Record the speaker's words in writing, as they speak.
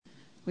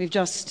We've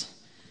just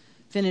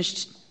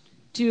finished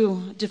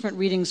two different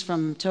readings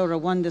from Torah,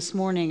 one this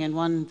morning and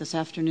one this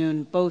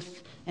afternoon,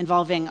 both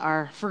involving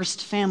our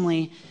first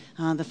family,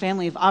 the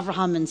family of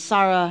Avraham and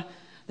Sarah,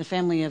 the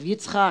family of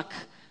Yitzchak,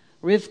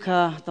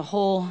 Rivka, the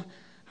whole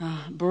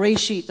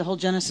Bereshit, the whole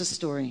Genesis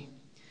story.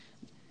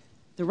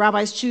 The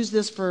rabbis choose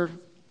this for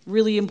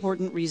really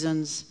important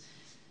reasons,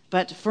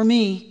 but for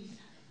me,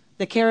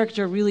 the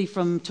character really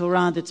from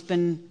Torah that's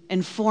been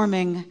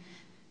informing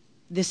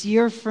this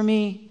year for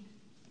me,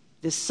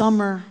 this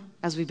summer,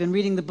 as we've been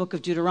reading the book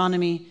of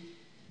Deuteronomy,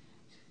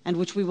 and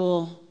which we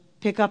will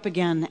pick up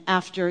again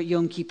after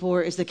Yom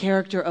Kippur, is the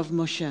character of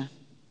Moshe.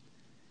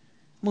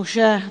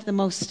 Moshe, the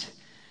most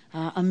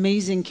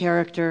amazing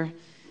character,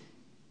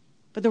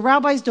 but the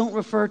rabbis don't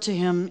refer to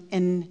him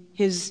in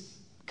his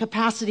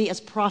capacity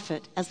as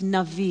prophet, as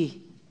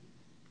Navi.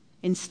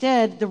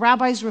 Instead, the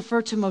rabbis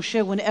refer to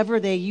Moshe whenever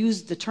they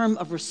use the term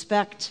of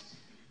respect.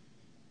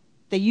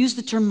 They use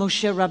the term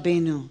Moshe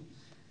Rabbeinu,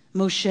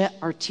 Moshe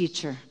our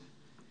teacher.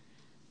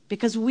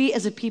 Because we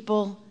as a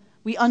people,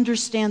 we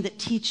understand that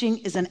teaching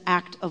is an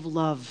act of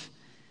love.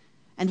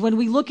 And when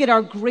we look at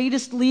our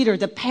greatest leader,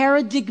 the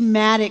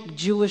paradigmatic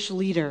Jewish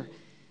leader,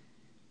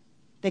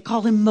 they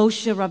call him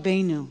Moshe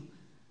Rabbeinu,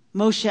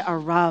 Moshe our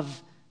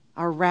Rav,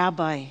 our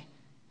rabbi,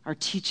 our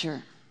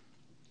teacher.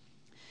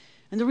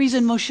 And the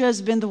reason Moshe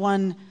has been the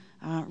one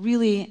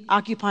really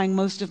occupying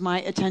most of my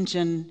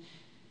attention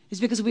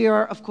is because we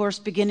are, of course,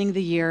 beginning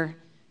the year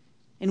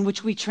in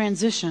which we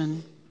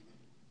transition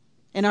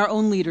in our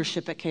own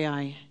leadership at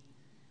KI.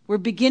 We're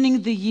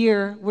beginning the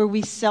year where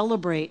we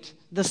celebrate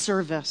the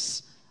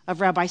service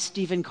of Rabbi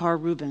Stephen Carr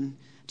Rubin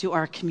to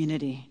our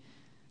community.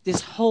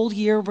 This whole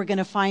year, we're going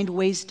to find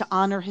ways to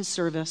honor his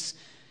service,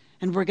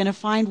 and we're going to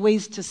find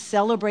ways to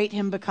celebrate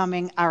him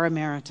becoming our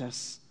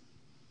emeritus.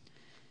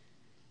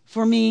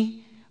 For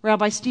me,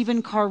 Rabbi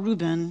Stephen Carr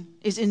Rubin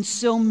is in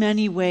so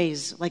many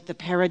ways like the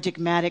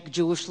paradigmatic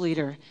Jewish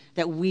leader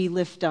that we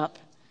lift up,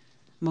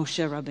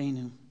 Moshe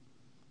Rabbeinu.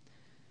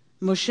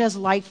 Moshe's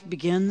life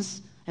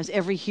begins, as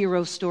every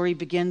hero story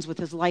begins, with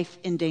his life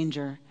in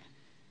danger.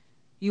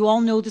 You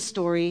all know the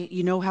story,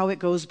 you know how it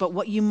goes, but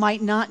what you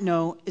might not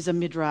know is a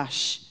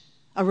midrash,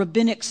 a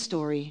rabbinic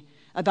story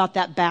about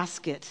that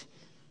basket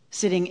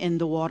sitting in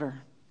the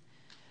water.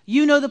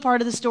 You know the part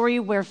of the story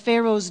where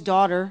Pharaoh's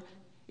daughter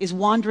is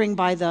wandering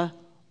by the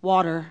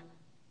water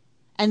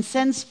and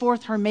sends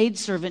forth her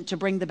maidservant to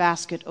bring the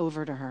basket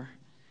over to her.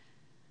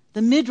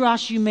 The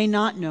midrash you may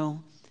not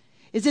know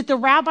is that the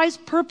rabbis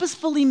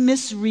purposefully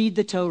misread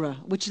the Torah,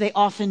 which they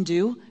often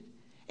do,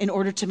 in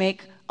order to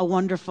make a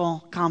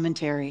wonderful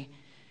commentary.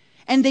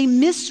 And they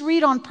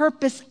misread on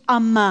purpose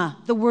amma,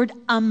 the word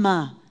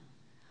amma.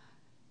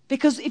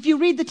 Because if you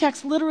read the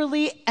text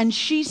literally, and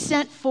she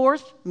sent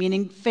forth,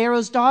 meaning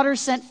Pharaoh's daughter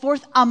sent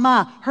forth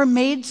amma, her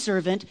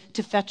maidservant,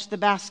 to fetch the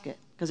basket,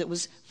 because it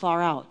was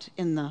far out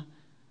in the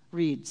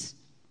reeds.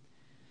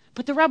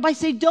 But the rabbis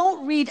say,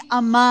 don't read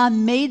amma,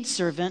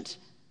 maidservant,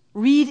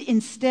 read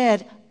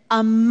instead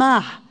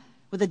amma,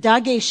 with a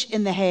dagesh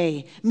in the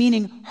hay,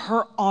 meaning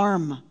her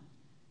arm.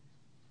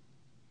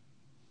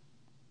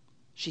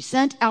 She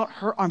sent out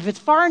her arm. If it's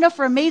far enough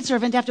for a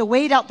maidservant to have to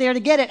wait out there to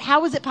get it,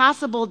 how is it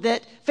possible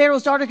that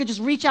Pharaoh's daughter could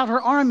just reach out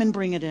her arm and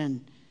bring it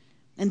in?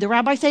 And the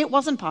rabbis say it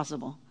wasn't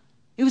possible.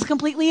 It was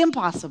completely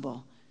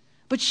impossible.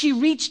 But she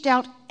reached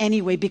out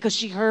anyway because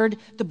she heard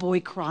the boy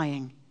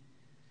crying.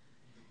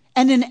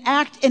 And in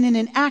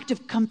an act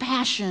of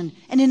compassion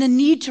and in a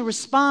need to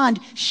respond,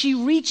 she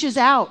reaches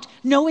out,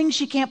 knowing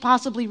she can't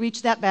possibly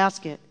reach that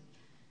basket.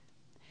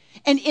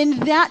 And in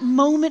that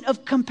moment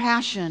of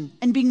compassion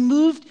and being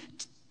moved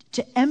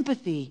to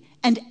empathy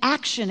and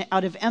action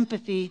out of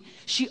empathy,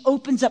 she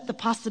opens up the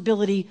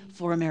possibility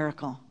for a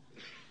miracle.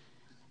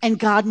 And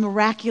God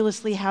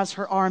miraculously has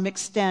her arm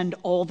extend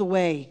all the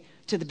way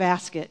to the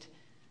basket,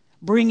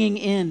 bringing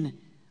in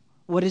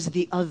what is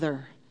the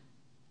other,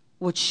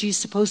 what she's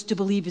supposed to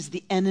believe is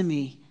the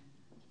enemy,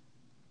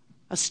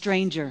 a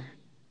stranger,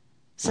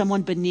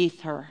 someone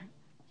beneath her,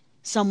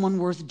 someone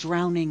worth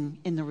drowning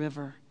in the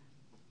river.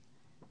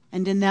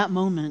 And in that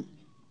moment,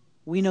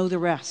 we know the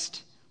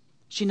rest.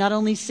 She not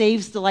only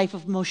saves the life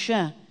of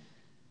Moshe,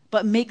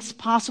 but makes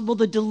possible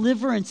the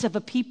deliverance of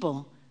a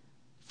people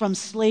from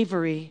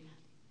slavery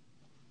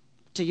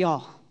to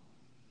y'all.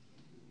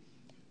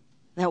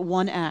 That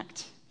one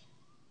act.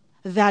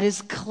 That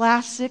is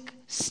classic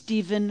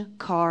Stephen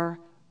Carr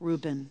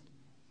Rubin.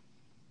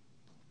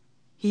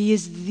 He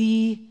is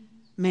the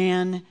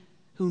man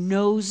who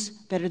knows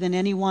better than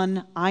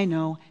anyone I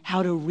know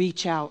how to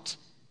reach out,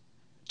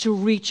 to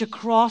reach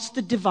across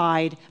the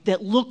divide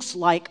that looks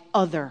like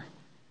other,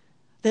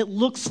 that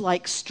looks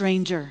like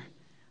stranger,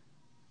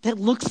 that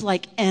looks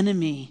like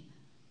enemy.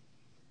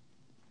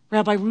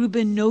 Rabbi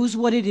Rubin knows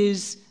what it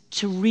is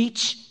to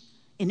reach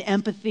in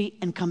empathy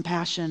and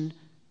compassion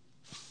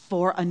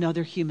for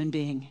another human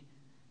being.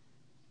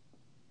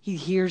 He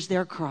hears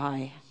their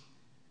cry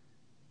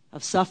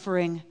of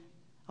suffering,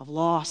 of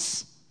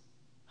loss,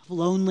 of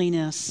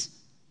loneliness,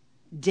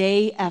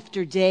 day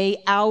after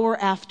day, hour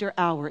after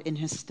hour in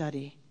his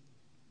study.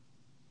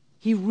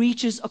 He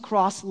reaches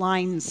across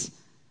lines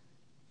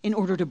in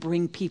order to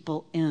bring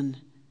people in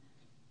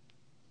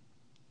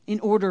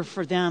order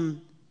for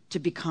them to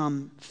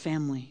become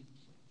family.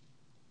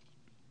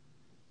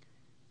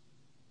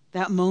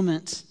 That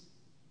moment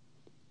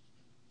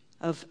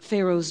of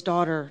Pharaoh's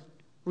daughter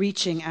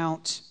reaching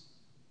out,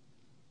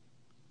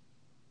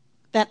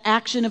 that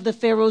action of the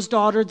Pharaoh's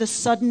daughter, the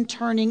sudden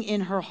turning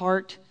in her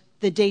heart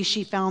the day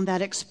she found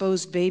that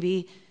exposed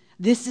baby,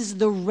 this is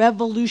the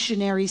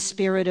revolutionary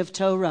spirit of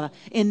Torah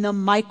in the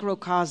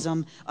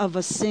microcosm of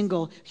a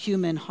single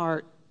human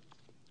heart,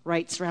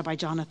 writes Rabbi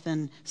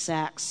Jonathan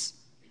Sacks,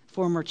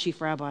 former chief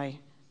rabbi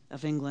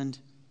of England.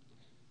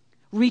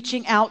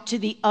 Reaching out to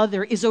the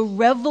other is a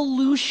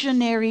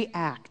revolutionary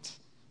act.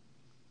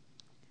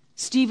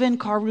 Stephen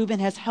Carr Rubin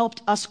has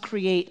helped us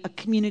create a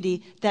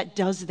community that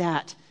does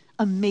that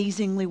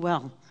amazingly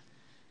well.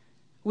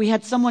 We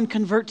had someone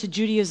convert to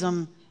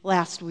Judaism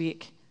last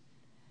week.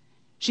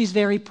 She's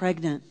very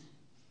pregnant.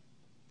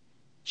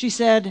 She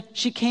said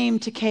she came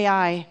to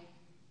KI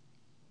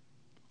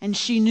and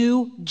she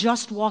knew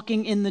just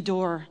walking in the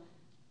door,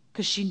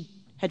 because she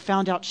had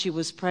found out she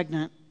was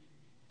pregnant,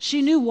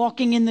 she knew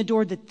walking in the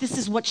door that this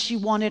is what she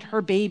wanted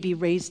her baby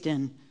raised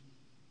in.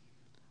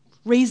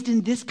 Raised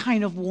in this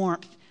kind of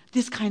warmth,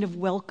 this kind of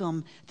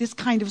welcome, this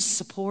kind of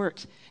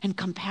support and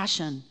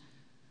compassion.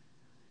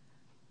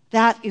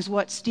 That is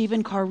what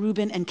Stephen Carr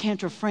Rubin and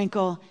Cantor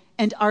Frankel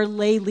and our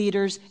lay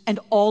leaders and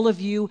all of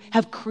you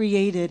have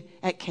created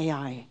at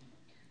KI.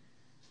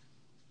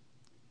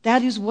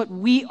 That is what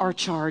we are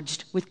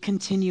charged with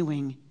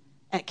continuing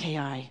at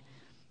KI.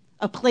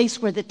 A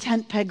place where the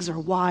tent pegs are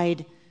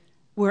wide,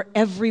 where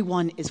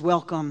everyone is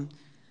welcome,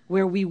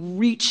 where we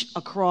reach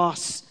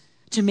across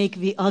to make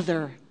the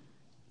other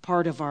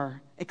part of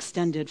our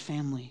extended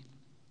family.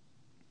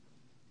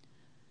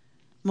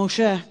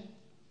 Moshe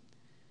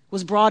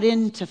was brought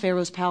into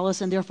Pharaoh's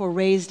palace and therefore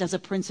raised as a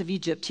prince of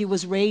Egypt. He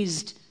was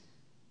raised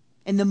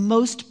in the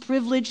most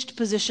privileged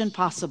position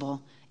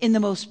possible, in the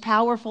most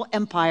powerful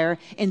empire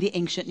in the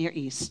ancient Near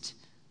East,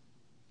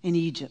 in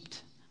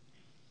Egypt.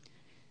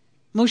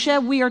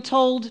 Moshe, we are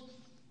told,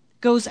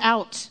 goes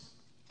out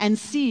and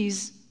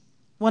sees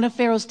one of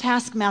Pharaoh's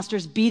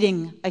taskmasters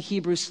beating a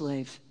Hebrew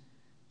slave.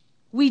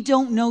 We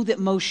don't know that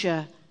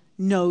Moshe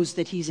knows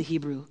that he's a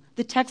Hebrew.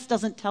 The text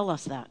doesn't tell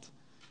us that.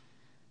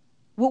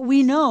 What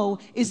we know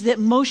is that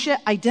Moshe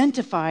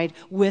identified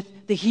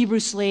with the Hebrew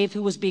slave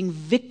who was being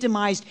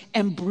victimized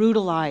and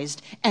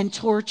brutalized and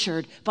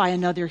tortured by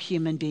another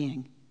human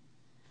being.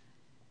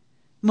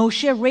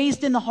 Moshe,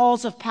 raised in the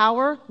halls of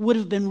power, would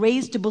have been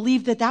raised to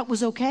believe that that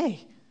was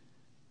okay.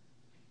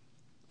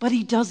 But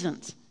he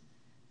doesn't.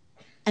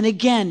 And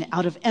again,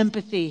 out of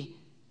empathy,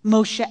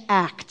 Moshe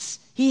acts.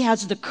 He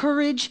has the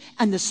courage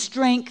and the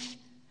strength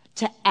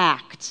to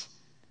act.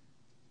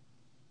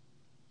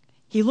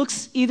 He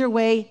looks either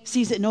way,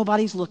 sees that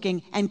nobody's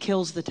looking, and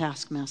kills the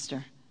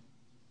taskmaster.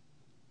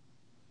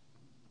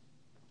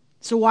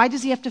 So why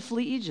does he have to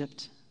flee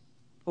Egypt?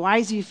 Why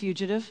is he a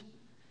fugitive?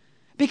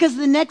 Because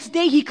the next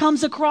day he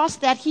comes across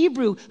that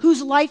Hebrew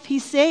whose life he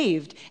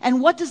saved. And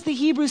what does the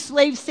Hebrew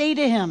slave say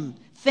to him?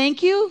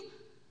 Thank you?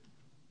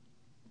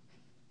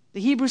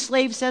 The Hebrew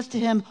slave says to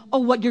him, oh,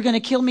 what, you're going to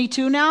kill me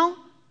too now?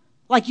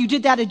 Like you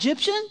did that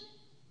Egyptian?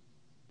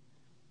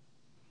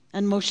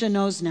 And Moshe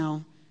knows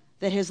now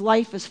that his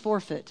life is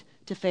forfeit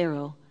to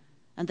Pharaoh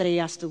and that he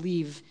has to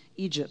leave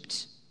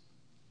Egypt.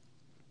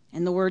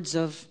 In the words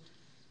of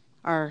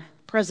our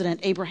President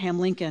Abraham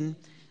Lincoln,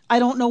 I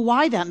don't know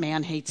why that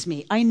man hates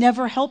me. I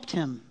never helped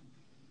him.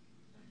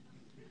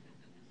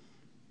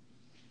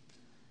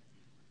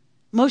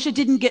 Moshe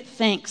didn't get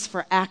thanks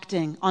for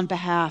acting on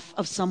behalf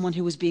of someone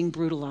who was being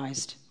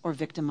brutalized or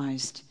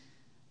victimized.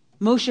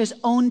 Moshe's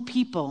own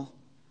people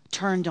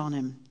turned on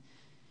him.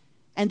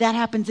 And that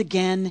happens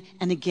again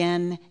and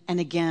again and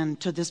again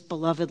to this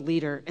beloved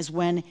leader, is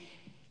when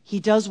he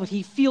does what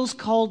he feels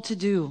called to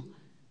do.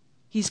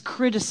 He's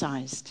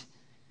criticized.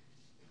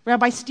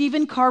 Rabbi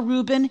Stephen Carr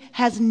Rubin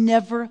has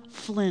never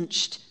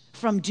flinched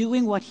from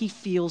doing what he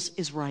feels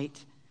is right,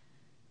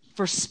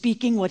 for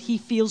speaking what he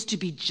feels to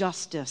be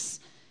justice,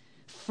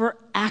 for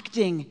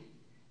acting,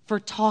 for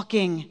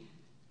talking,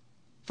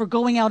 for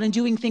going out and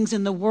doing things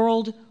in the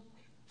world,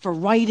 for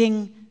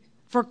writing,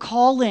 for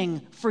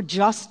calling for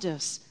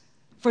justice,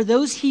 for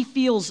those he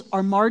feels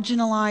are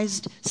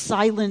marginalized,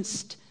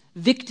 silenced,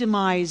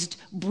 victimized,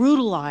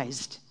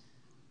 brutalized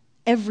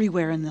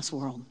everywhere in this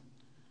world.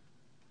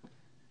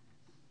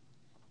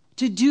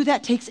 To do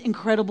that takes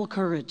incredible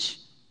courage.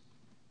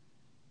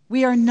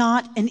 We are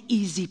not an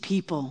easy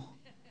people.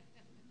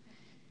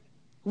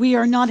 We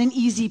are not an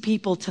easy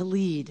people to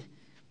lead.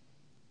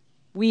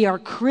 We are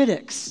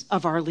critics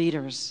of our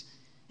leaders.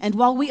 And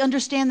while we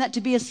understand that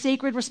to be a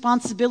sacred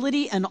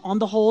responsibility and on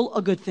the whole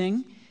a good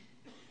thing,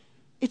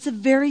 it's a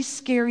very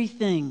scary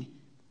thing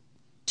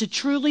to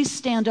truly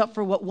stand up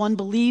for what one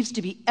believes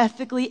to be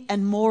ethically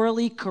and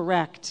morally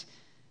correct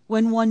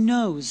when one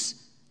knows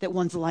that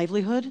one's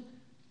livelihood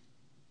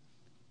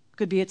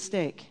could be at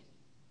stake.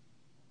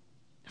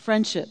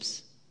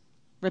 Friendships,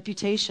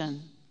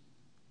 reputation,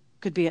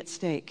 could be at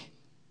stake.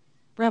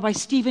 Rabbi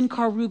Stephen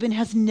Carr Rubin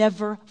has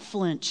never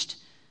flinched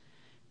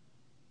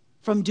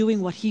from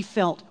doing what he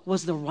felt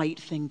was the right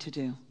thing to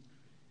do.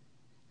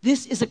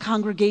 This is a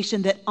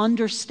congregation that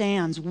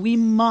understands we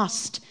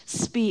must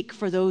speak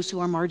for those who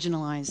are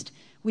marginalized.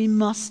 We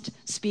must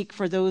speak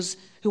for those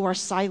who are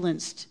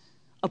silenced,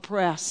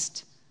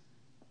 oppressed,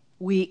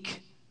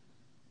 weak,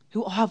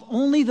 who have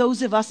only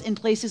those of us in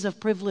places of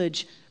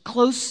privilege,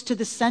 close to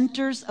the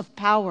centers of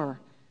power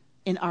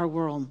in our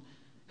world,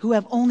 who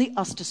have only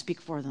us to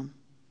speak for them.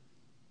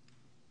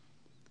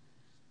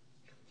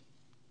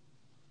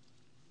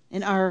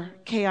 In our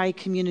KI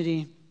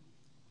community,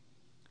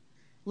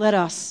 let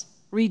us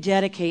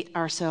rededicate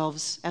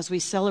ourselves as we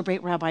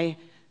celebrate Rabbi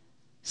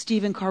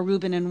Stephen Carr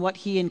Rubin and what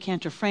he and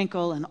Cantor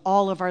Frankel and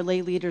all of our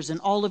lay leaders and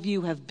all of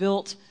you have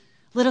built.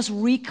 Let us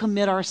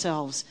recommit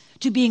ourselves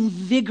to being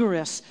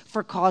vigorous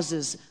for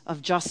causes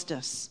of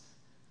justice.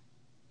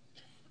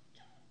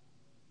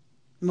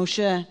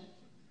 Moshe,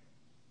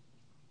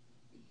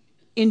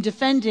 in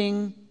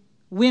defending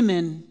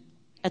women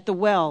at the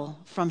well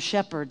from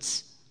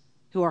shepherds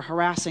who are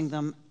harassing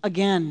them,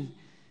 again,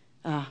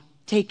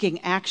 taking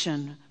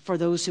action for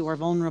those who are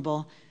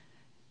vulnerable,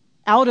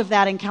 out of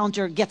that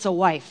encounter gets a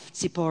wife,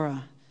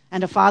 Tzipporah,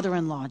 and a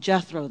father-in-law,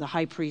 Jethro, the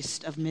high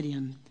priest of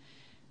Midian.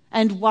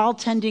 And while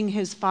tending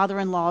his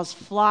father-in-law's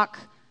flock,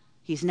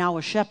 he's now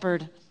a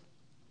shepherd,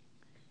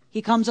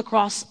 he comes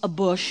across a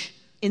bush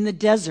in the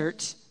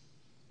desert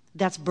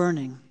that's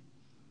burning.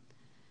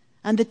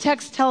 And the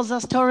text tells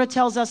us, Torah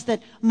tells us,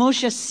 that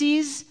Moshe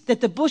sees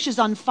that the bush is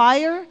on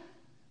fire,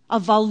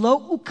 aval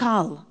lo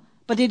ukal,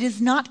 but it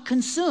is not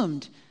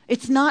consumed.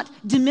 It's not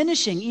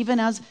diminishing even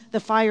as the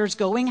fire's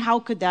going. How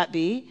could that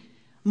be?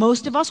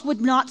 Most of us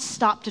would not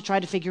stop to try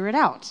to figure it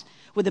out.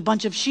 With a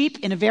bunch of sheep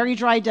in a very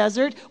dry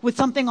desert, with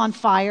something on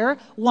fire,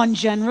 one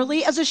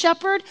generally, as a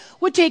shepherd,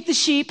 would take the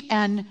sheep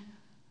and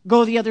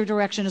go the other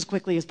direction as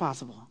quickly as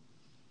possible.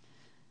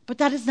 But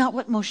that is not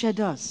what Moshe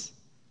does.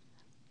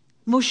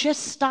 Moshe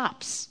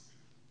stops.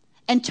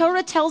 And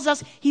Torah tells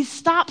us he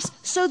stops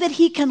so that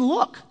he can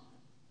look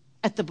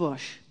at the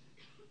bush.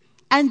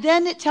 And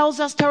then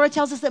Torah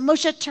tells us that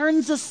Moshe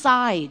turns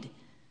aside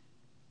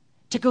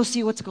to go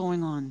see what's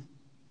going on.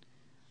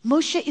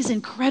 Moshe is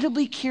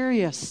incredibly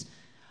curious.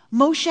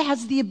 Moshe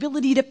has the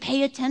ability to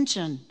pay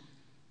attention.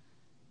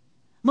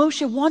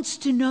 Moshe wants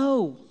to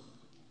know.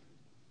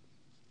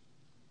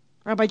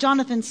 Rabbi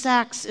Jonathan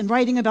Sachs, in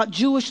writing about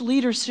Jewish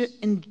leadership,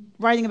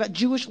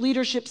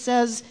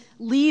 says,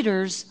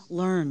 leaders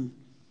learn.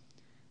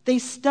 They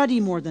study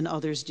more than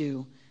others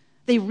do.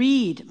 They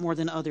read more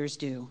than others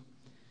do.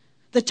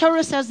 The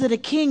Torah says that a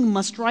king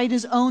must write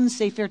his own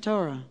Sefer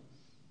Torah.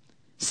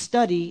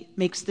 Study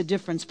makes the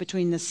difference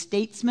between the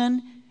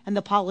statesman and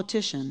the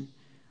politician,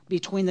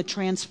 between the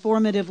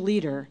transformative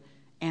leader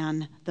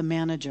and the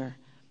manager.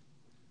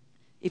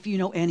 If you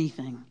know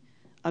anything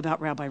about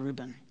Rabbi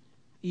Rubin,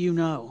 you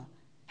know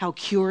how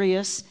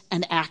curious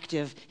and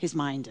active his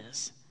mind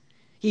is.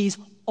 He's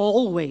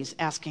always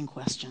asking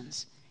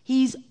questions.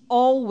 He's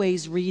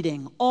always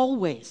reading,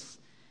 always.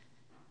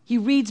 He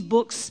reads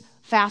books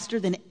faster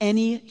than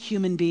any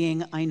human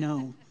being I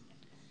know.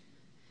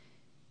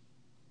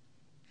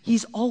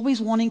 He's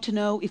always wanting to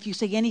know, if you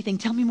say anything,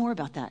 tell me more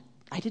about that.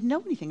 I didn't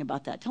know anything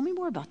about that. Tell me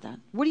more about that.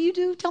 What do you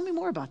do? Tell me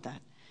more about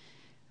that.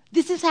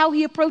 This is how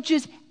he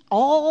approaches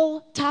all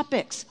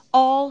topics,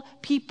 all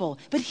people.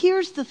 But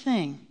here's the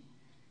thing.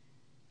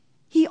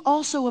 He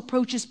also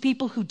approaches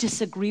people who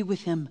disagree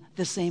with him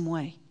the same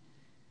way.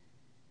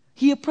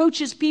 He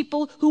approaches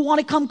people who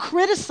want to come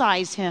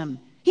criticize him.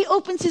 He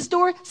opens his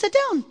door, sit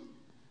down.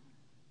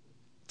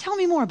 Tell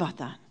me more about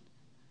that.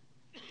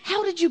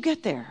 How did you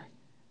get there?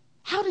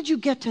 How did you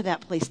get to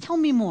that place? Tell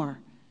me more.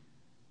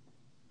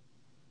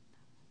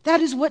 That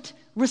is what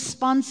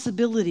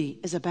responsibility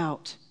is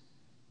about.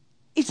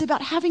 It's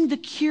about having the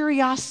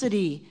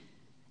curiosity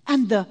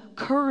and the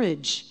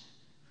courage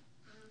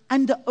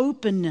and the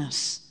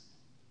openness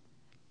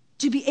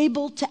to be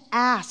able to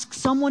ask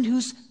someone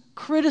who's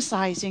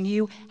criticizing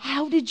you,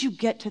 how did you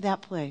get to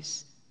that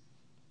place?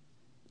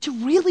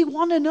 To really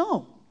want to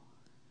know.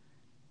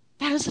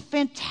 That is a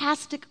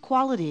fantastic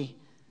quality.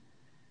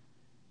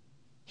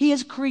 He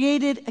has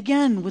created,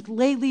 again, with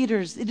lay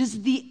leaders, it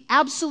is the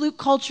absolute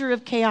culture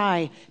of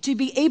KI to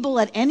be able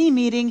at any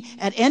meeting,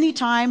 at any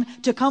time,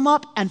 to come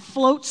up and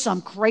float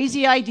some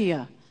crazy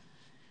idea.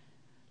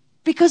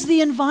 Because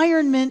the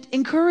environment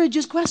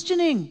encourages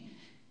questioning.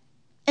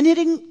 And it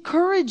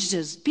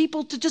encourages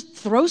people to just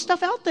throw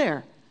stuff out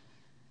there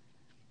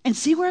and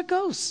see where it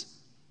goes.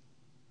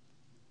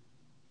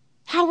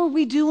 How are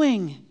we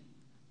doing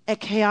at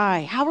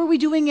KI? How are we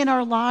doing in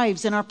our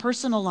lives, in our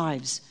personal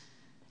lives?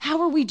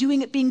 How are we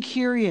doing at being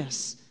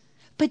curious,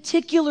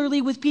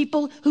 particularly with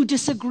people who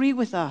disagree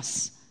with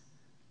us?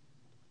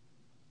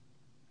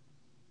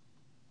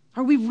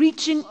 Are we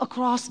reaching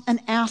across and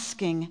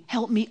asking,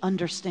 help me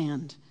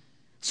understand,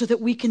 so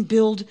that we can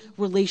build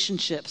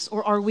relationships?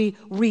 Or are we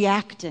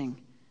reacting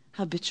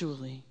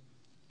habitually?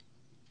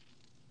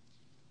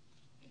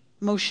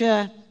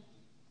 Moshe,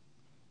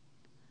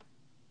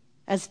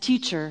 as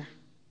teacher,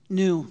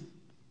 knew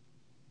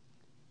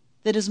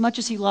that as much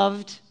as he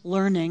loved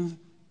learning,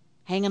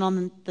 hanging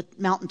on the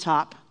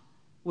mountaintop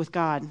with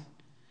God,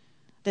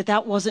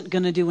 that wasn't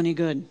going to do any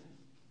good.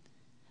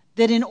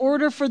 That in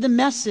order for the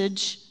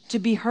message to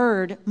be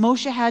heard,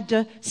 Moshe had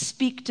to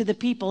speak to the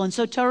people. And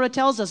so Torah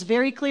tells us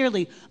very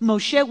clearly,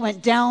 Moshe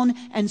went down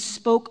and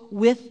spoke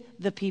with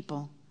the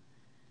people.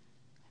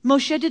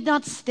 Moshe did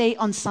not stay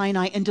on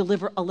Sinai and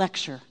deliver a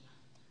lecture.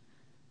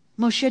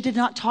 Moshe did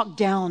not talk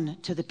down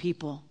to the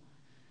people.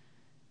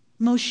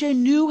 Moshe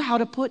knew how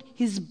to put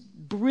his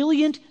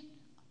brilliant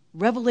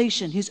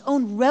revelation, his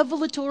own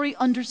revelatory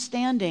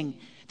understanding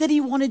that he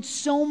wanted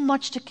so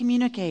much to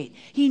communicate.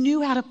 He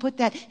knew how to put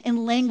that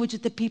in language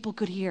that the people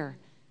could hear,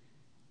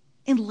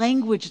 in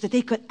language that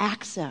they could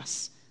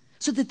access,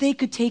 so that they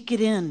could take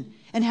it in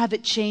and have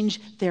it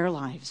change their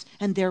lives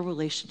and their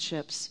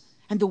relationships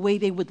and the way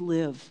they would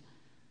live.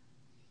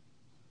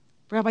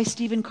 Rabbi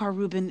Stephen Carr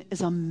Rubin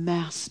is a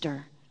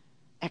master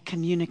at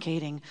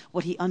communicating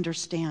what he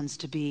understands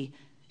to be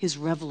his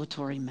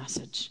revelatory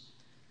message.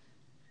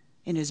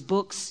 In his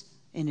books,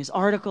 in his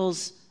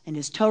articles, in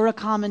his Torah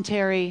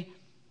commentary,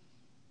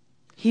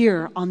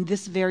 here on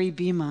this very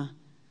bima,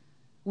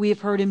 we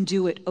have heard him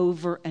do it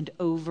over and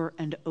over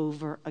and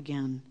over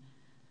again.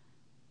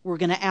 We're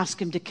going to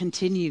ask him to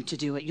continue to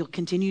do it. You'll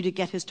continue to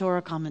get his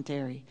Torah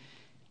commentary.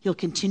 He'll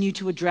continue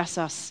to address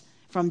us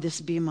from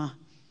this bima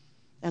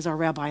as our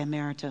Rabbi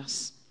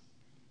Emeritus.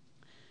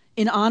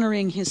 In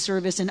honoring his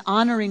service and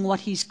honoring what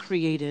he's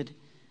created,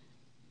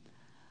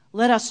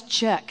 let us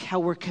check how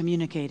we're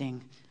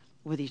communicating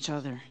with each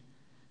other.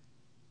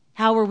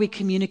 How are we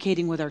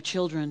communicating with our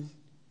children?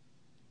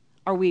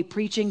 Are we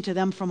preaching to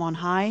them from on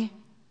high?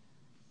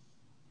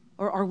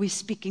 Or are we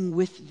speaking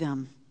with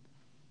them?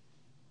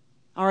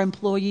 Our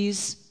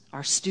employees,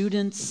 our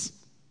students,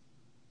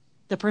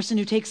 the person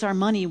who takes our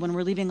money when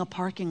we're leaving a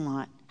parking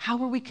lot.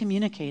 How are we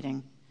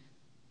communicating?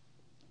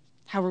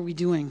 How are we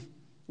doing,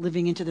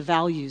 living into the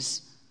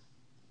values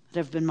that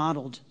have been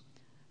modeled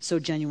so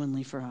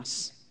genuinely for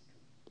us?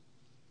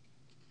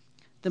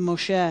 The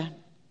Moshe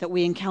that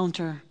we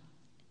encounter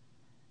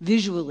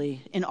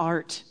visually in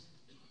art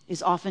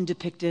is often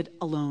depicted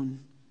alone.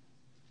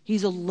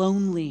 He's a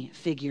lonely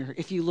figure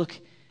if you look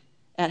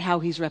at how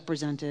he's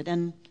represented.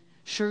 And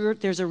sure,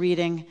 there's a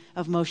reading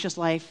of Moshe's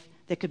life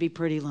that could be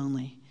pretty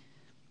lonely.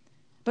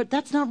 But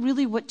that's not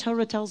really what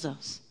Torah tells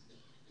us.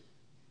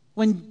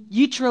 When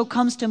Yitro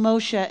comes to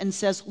Moshe and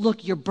says,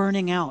 look, you're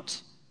burning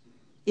out.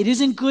 It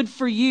isn't good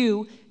for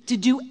you to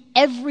do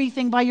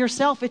everything by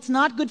yourself. It's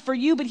not good for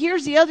you. But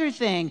here's the other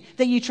thing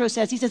that Yitro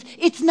says. He says,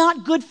 it's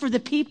not good for the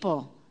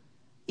people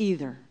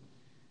either.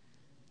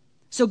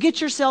 So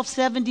get yourself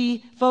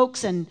 70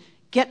 folks and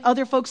get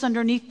other folks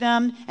underneath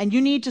them. And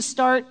you need to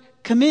start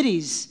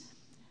committees.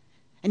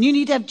 And you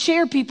need to have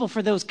chair people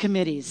for those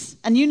committees.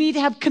 And you need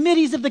to have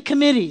committees of the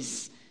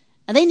committees.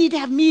 And they need to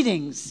have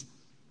meetings.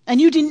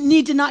 And you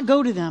need to not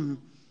go to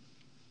them.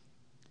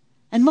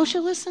 And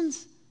Moshe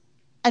listens.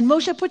 And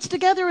Moshe puts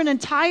together an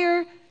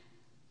entire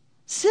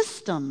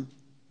system,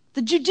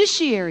 the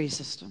judiciary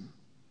system.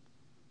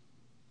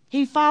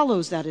 He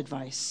follows that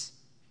advice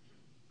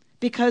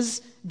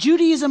because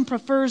Judaism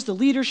prefers the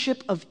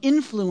leadership of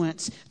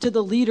influence to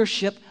the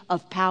leadership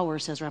of power,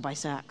 says Rabbi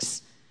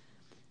Sachs.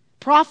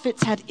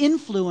 Prophets had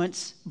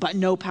influence, but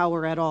no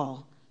power at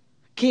all.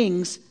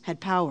 Kings had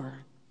power.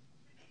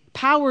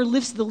 Power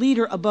lifts the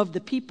leader above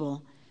the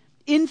people.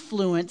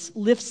 Influence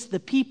lifts the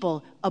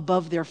people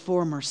above their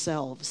former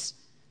selves.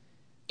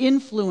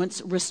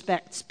 Influence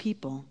respects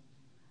people.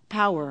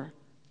 Power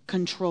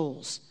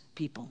controls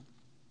people.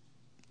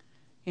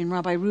 In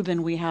Rabbi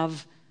Rubin, we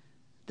have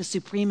the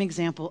supreme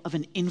example of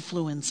an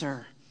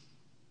influencer.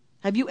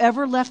 Have you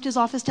ever left his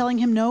office telling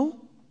him no?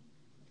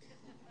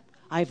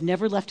 I've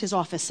never left his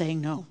office saying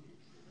no.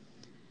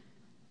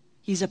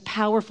 He's a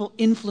powerful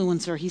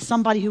influencer. He's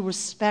somebody who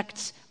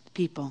respects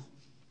people.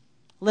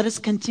 Let us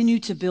continue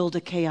to build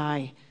a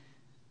KI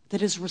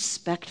that is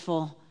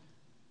respectful,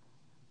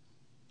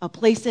 a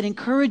place that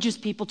encourages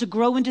people to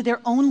grow into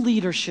their own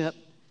leadership,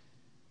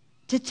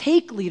 to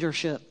take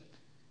leadership,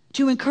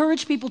 to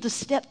encourage people to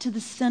step to the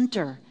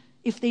center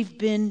if they've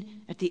been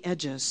at the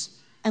edges,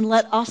 and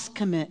let us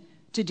commit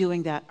to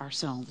doing that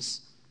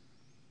ourselves.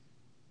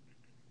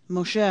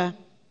 Moshe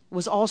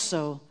was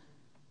also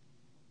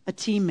a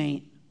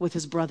teammate with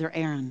his brother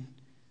Aaron.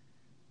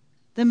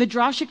 The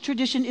Midrashic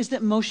tradition is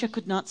that Moshe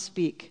could not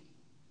speak.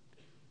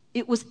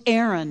 It was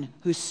Aaron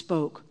who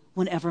spoke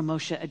whenever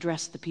Moshe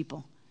addressed the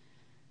people.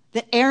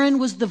 That Aaron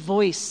was the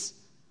voice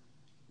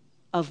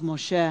of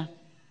Moshe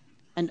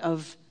and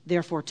of,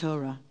 therefore,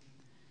 Torah.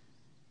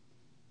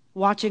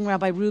 Watching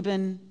Rabbi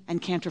Rubin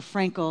and Cantor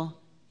Frankel,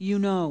 you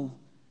know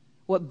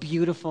what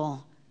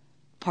beautiful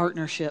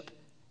partnership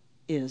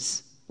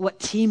is, what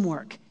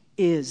teamwork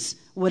is,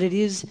 what it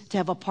is to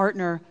have a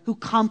partner who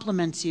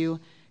complements you.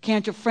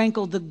 Cantor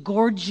Frankel, the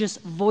gorgeous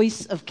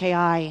voice of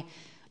KI,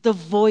 the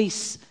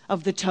voice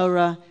of the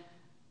Torah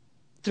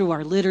through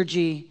our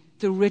liturgy,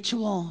 through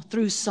ritual,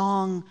 through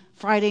song,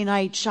 Friday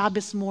night,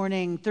 Shabbos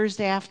morning,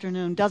 Thursday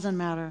afternoon, doesn't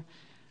matter.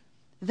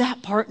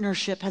 That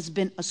partnership has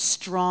been a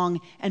strong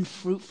and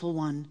fruitful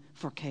one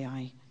for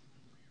KI.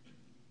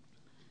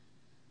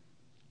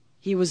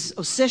 He was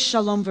Oseh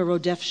Shalom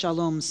Verodef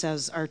Shalom,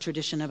 says our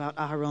tradition about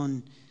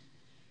Aharon,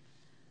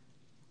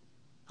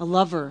 a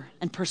lover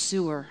and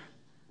pursuer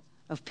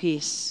of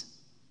peace.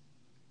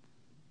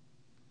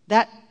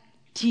 That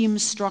team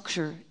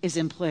structure is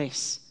in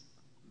place.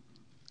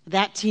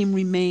 That team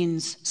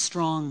remains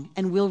strong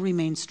and will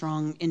remain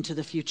strong into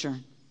the future.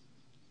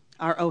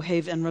 Our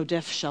Ohev and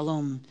Rodef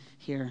Shalom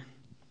here.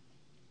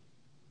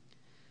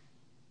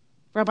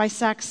 Rabbi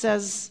Sacks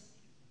says,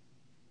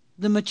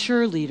 the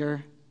mature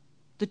leader,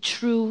 the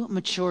true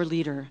mature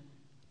leader,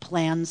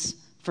 plans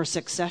for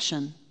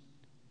succession.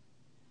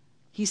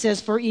 He says,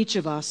 for each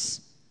of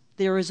us,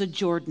 there is a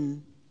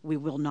Jordan we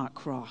will not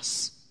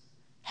cross,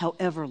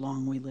 however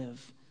long we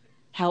live,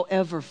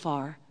 however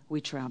far we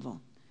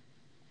travel.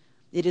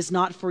 It is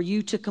not for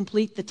you to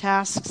complete the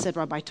task, said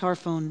Rabbi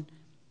Tarfon,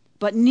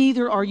 but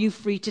neither are you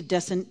free to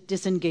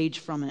disengage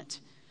from it.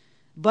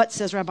 But,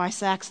 says Rabbi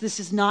Sacks, this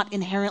is not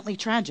inherently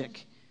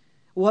tragic.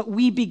 What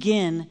we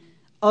begin,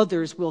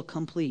 others will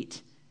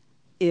complete,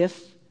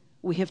 if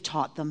we have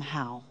taught them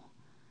how.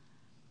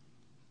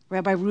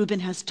 Rabbi Reuben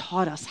has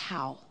taught us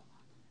how.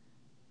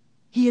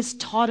 He has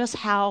taught us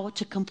how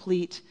to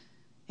complete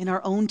in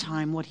our own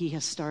time what he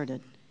has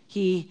started.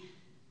 The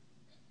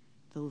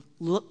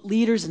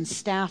leaders and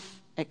staff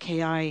at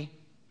KI,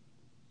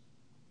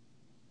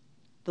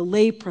 the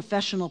lay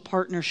professional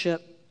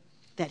partnership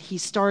that he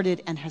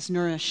started and has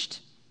nourished,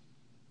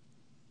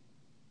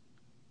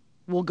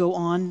 will go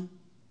on.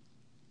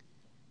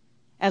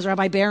 As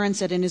Rabbi Barron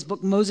said in his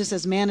book, Moses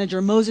as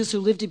Manager, Moses, who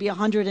lived to be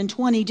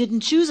 120, didn't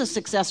choose a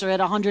successor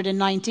at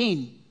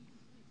 119.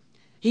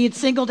 He had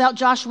singled out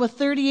Joshua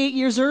 38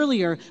 years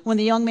earlier when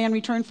the young man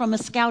returned from a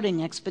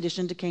scouting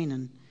expedition to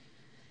Canaan.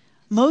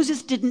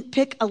 Moses didn't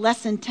pick a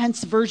less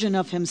intense version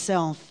of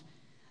himself.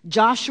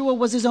 Joshua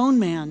was his own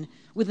man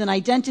with an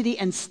identity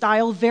and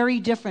style very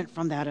different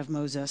from that of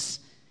Moses.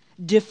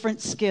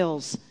 Different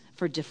skills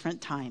for different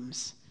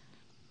times.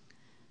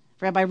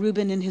 Rabbi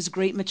Reuben, in his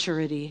great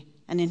maturity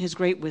and in his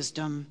great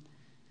wisdom,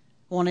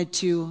 wanted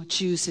to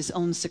choose his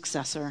own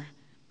successor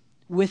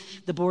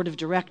with the board of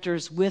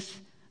directors,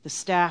 with the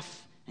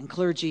staff and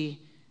clergy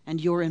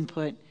and your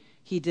input.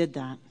 He did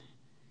that.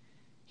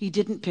 He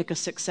didn't pick a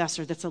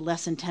successor that's a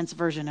less intense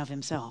version of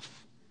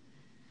himself.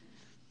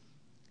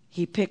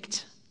 He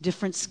picked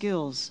different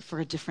skills for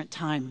a different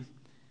time.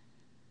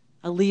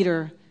 A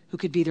leader who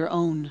could be their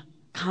own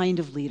kind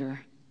of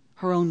leader,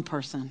 her own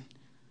person,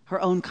 her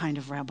own kind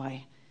of rabbi,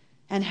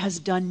 and has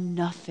done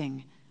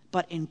nothing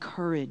but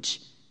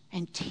encourage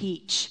and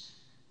teach,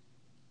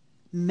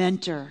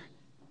 mentor,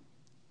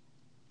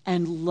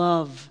 and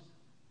love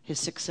his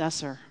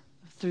successor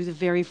through the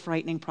very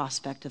frightening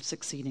prospect of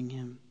succeeding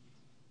him.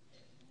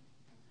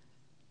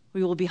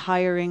 We will be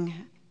hiring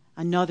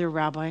another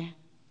rabbi.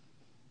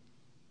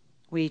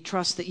 We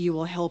trust that you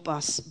will help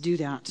us do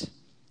that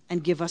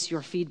and give us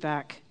your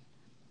feedback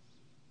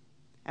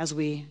as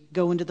we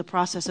go into the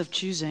process of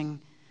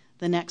choosing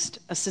the next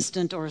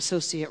assistant or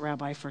associate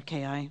rabbi for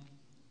KI.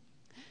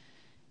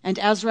 And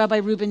as Rabbi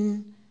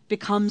Reuben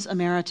becomes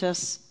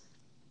emeritus,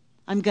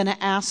 I'm going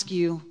to ask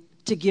you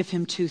to give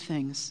him two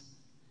things.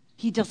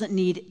 He doesn't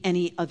need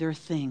any other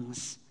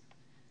things.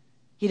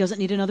 He doesn't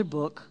need another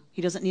book.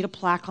 He doesn't need a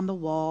plaque on the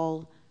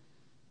wall.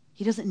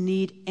 He doesn't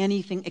need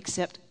anything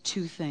except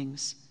two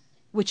things,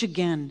 which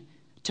again,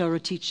 Torah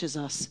teaches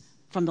us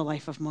from the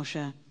life of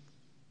Moshe.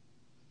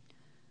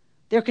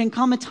 There can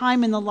come a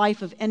time in the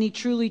life of any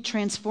truly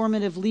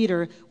transformative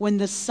leader when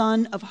the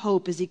sun of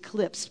hope is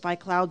eclipsed by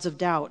clouds of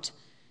doubt.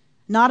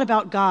 Not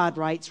about God,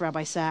 writes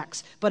Rabbi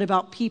Sacks, but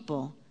about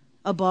people.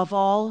 Above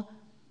all,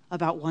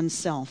 about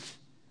oneself.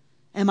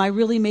 Am I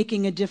really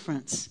making a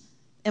difference?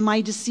 Am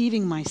I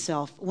deceiving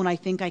myself when I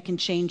think I can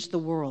change the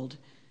world?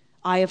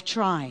 I have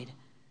tried.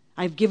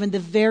 I've given the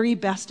very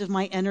best of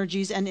my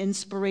energies and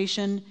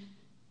inspiration,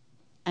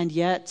 and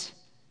yet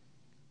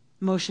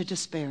Moshe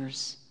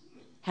despairs.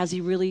 Has he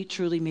really,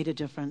 truly made a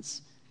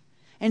difference?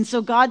 And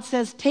so God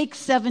says, take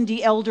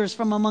 70 elders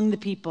from among the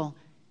people,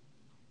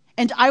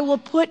 and I will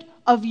put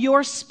of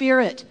your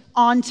spirit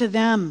onto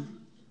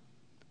them.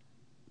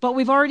 But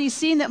we've already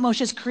seen that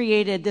Moshe's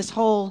created this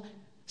whole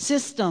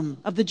system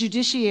of the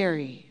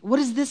judiciary. What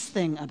is this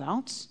thing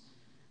about?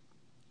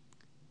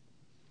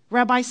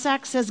 Rabbi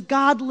Sacks says,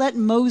 God let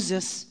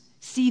Moses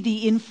see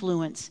the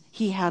influence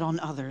he had on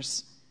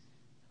others.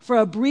 For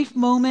a brief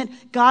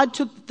moment, God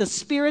took the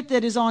spirit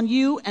that is on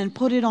you and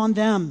put it on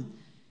them,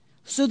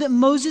 so that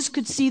Moses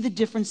could see the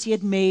difference he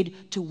had made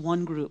to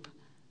one group,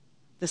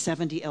 the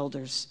 70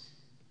 elders.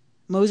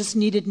 Moses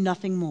needed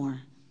nothing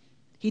more.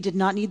 He did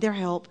not need their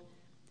help.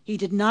 He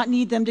did not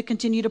need them to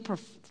continue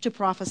to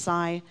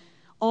prophesy.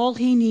 All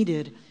he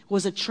needed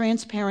was a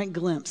transparent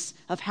glimpse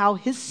of how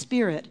his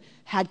spirit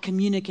had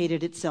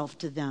communicated itself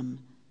to them.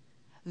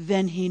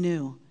 Then he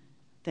knew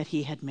that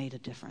he had made a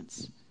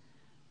difference.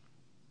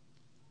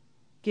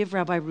 Give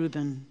Rabbi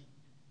Reuben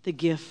the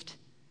gift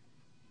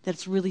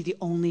that's really the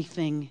only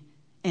thing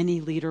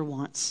any leader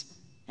wants,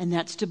 and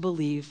that's to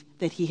believe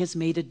that he has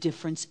made a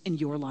difference in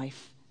your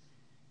life.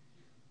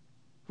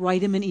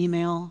 Write him an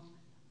email,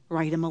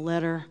 write him a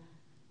letter,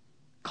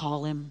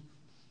 call him.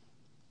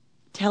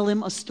 Tell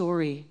him a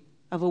story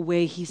of a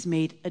way he's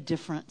made a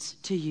difference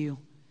to you,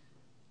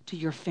 to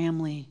your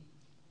family,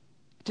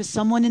 to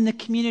someone in the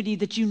community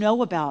that you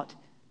know about.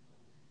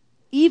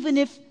 Even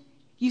if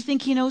you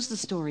think he knows the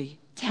story,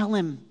 tell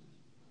him.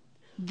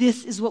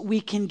 This is what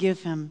we can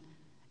give him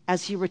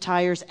as he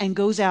retires and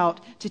goes out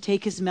to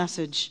take his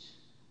message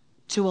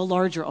to a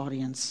larger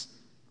audience,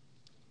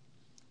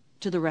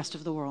 to the rest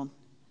of the world.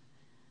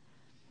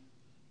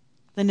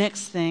 The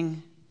next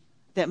thing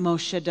that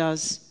Moshe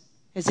does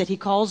is that he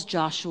calls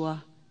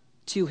Joshua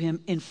to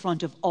him in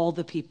front of all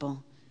the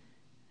people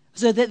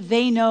so that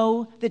they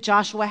know that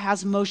Joshua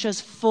has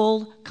Moshe's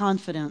full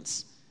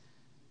confidence.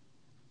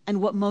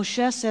 And what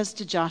Moshe says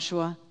to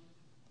Joshua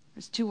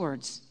is 2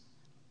 words: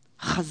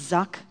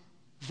 Chazak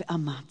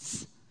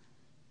ve'amatz.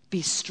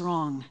 Be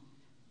strong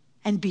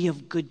and be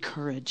of good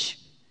courage.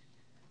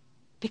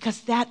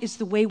 Because that is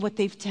the way what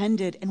they've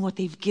tended and what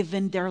they've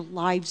given their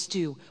lives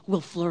to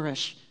will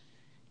flourish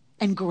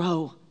and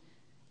grow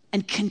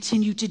and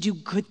continue to do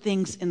good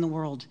things in the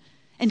world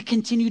and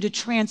continue to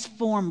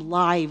transform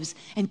lives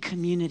and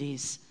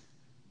communities.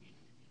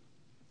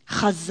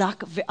 Chazak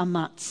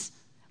ve'amatz.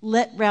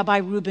 Let Rabbi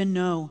Reuben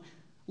know,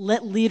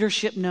 let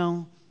leadership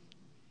know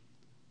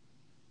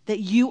that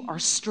you are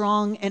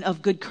strong and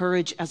of good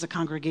courage as a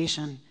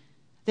congregation,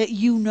 that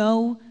you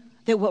know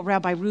that what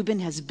Rabbi Reuben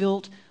has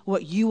built,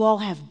 what you all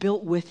have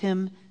built with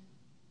him,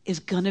 is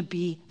going to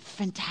be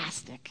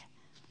fantastic.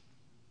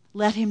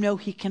 Let him know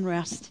he can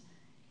rest,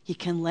 he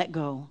can let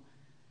go,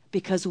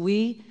 because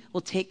we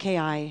will take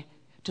KI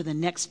to the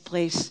next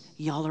place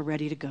y'all are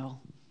ready to go.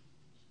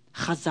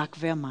 Chazak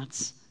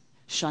ve'amatz.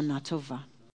 Shana Tova.